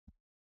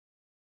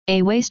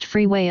A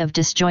waste-free way of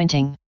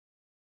disjointing.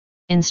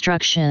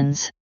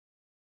 Instructions.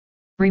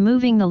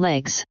 Removing the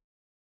legs.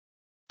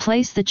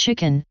 Place the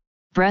chicken,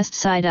 breast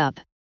side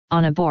up,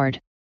 on a board.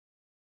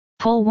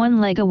 Pull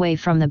one leg away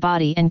from the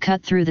body and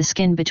cut through the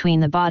skin between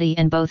the body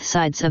and both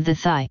sides of the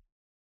thigh.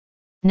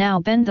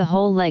 Now bend the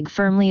whole leg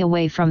firmly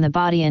away from the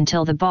body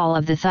until the ball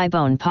of the thigh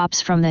bone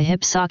pops from the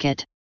hip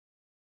socket.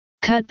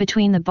 Cut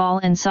between the ball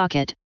and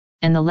socket,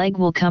 and the leg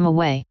will come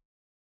away.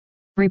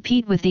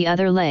 Repeat with the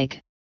other leg.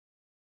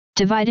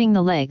 Dividing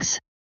the legs.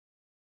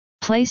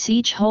 Place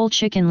each whole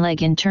chicken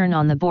leg in turn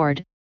on the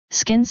board,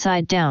 skin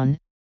side down,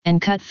 and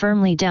cut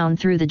firmly down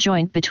through the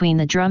joint between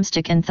the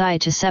drumstick and thigh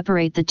to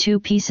separate the two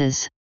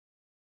pieces.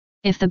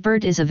 If the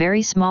bird is a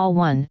very small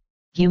one,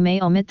 you may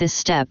omit this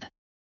step.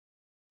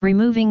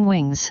 Removing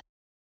wings.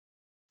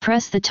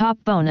 Press the top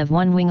bone of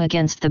one wing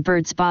against the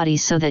bird's body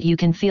so that you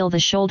can feel the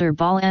shoulder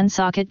ball and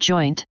socket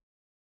joint.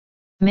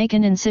 Make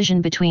an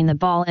incision between the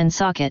ball and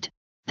socket,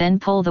 then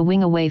pull the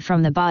wing away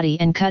from the body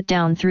and cut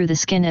down through the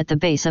skin at the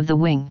base of the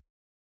wing.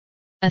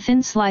 A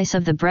thin slice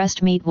of the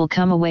breast meat will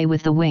come away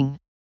with the wing.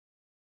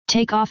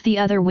 Take off the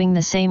other wing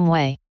the same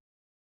way.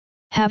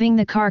 Halving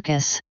the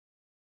carcass.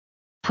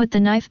 Put the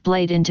knife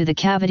blade into the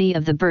cavity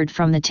of the bird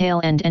from the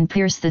tail end and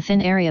pierce the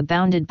thin area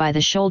bounded by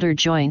the shoulder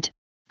joint,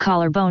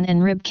 collarbone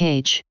and rib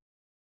cage.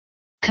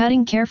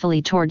 Cutting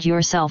carefully toward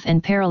yourself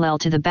and parallel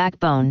to the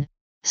backbone,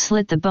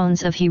 slit the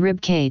bones of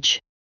rib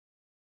cage.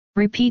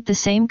 Repeat the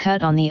same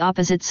cut on the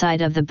opposite side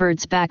of the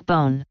bird's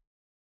backbone.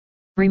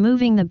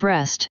 Removing the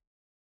breast.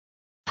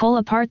 Pull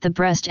apart the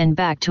breast and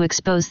back to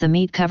expose the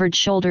meat-covered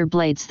shoulder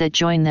blades that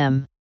join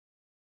them.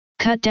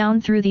 Cut down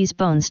through these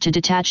bones to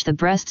detach the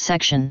breast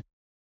section.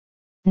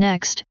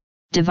 Next,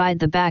 divide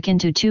the back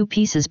into two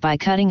pieces by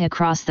cutting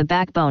across the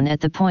backbone at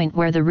the point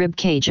where the rib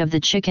cage of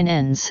the chicken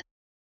ends.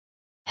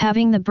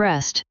 Halving the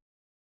breast.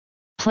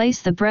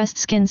 Place the breast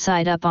skin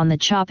side up on the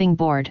chopping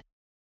board.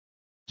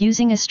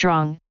 Using a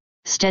strong,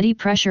 steady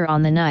pressure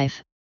on the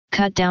knife,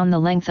 cut down the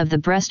length of the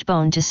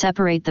breastbone to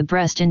separate the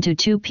breast into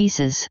two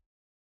pieces.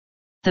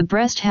 The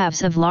breast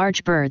halves of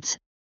large birds,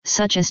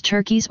 such as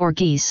turkeys or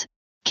geese,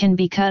 can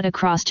be cut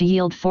across to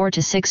yield 4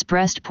 to 6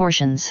 breast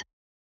portions.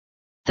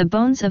 The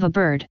bones of a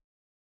bird.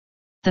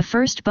 The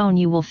first bone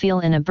you will feel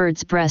in a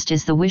bird's breast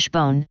is the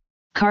wishbone.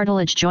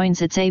 Cartilage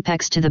joins its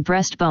apex to the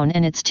breastbone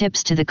and its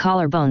tips to the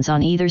collarbones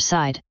on either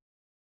side.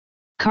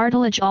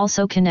 Cartilage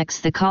also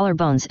connects the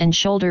collarbones and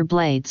shoulder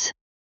blades.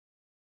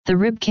 The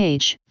rib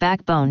cage,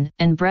 backbone,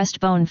 and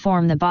breastbone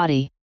form the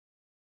body.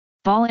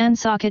 Ball and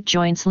socket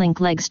joints link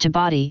legs to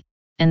body,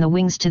 and the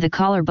wings to the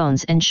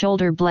collarbones and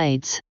shoulder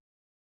blades.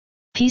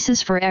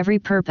 Pieces for every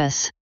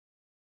purpose.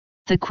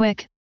 The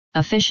quick,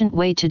 efficient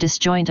way to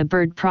disjoint a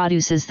bird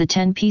produces the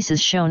 10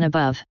 pieces shown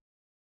above.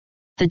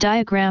 The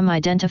diagram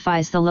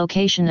identifies the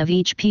location of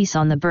each piece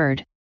on the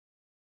bird.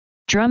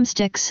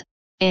 Drumsticks,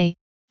 A,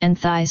 and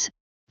thighs,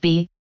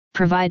 B,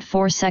 provide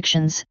 4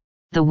 sections,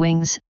 the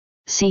wings,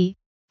 C,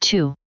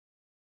 2.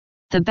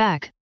 The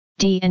back,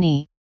 D and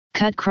E,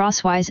 cut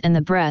crosswise and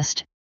the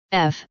breast,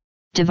 F,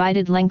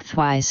 divided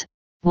lengthwise,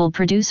 will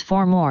produce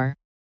 4 more.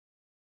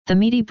 The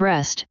meaty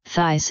breast,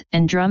 thighs,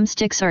 and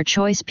drumsticks are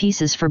choice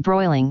pieces for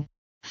broiling,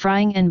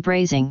 frying and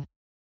braising.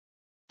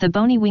 The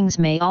bony wings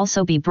may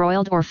also be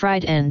broiled or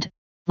fried and,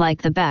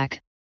 like the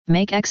back,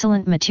 make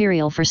excellent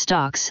material for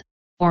stocks,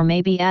 or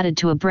may be added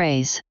to a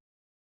braise.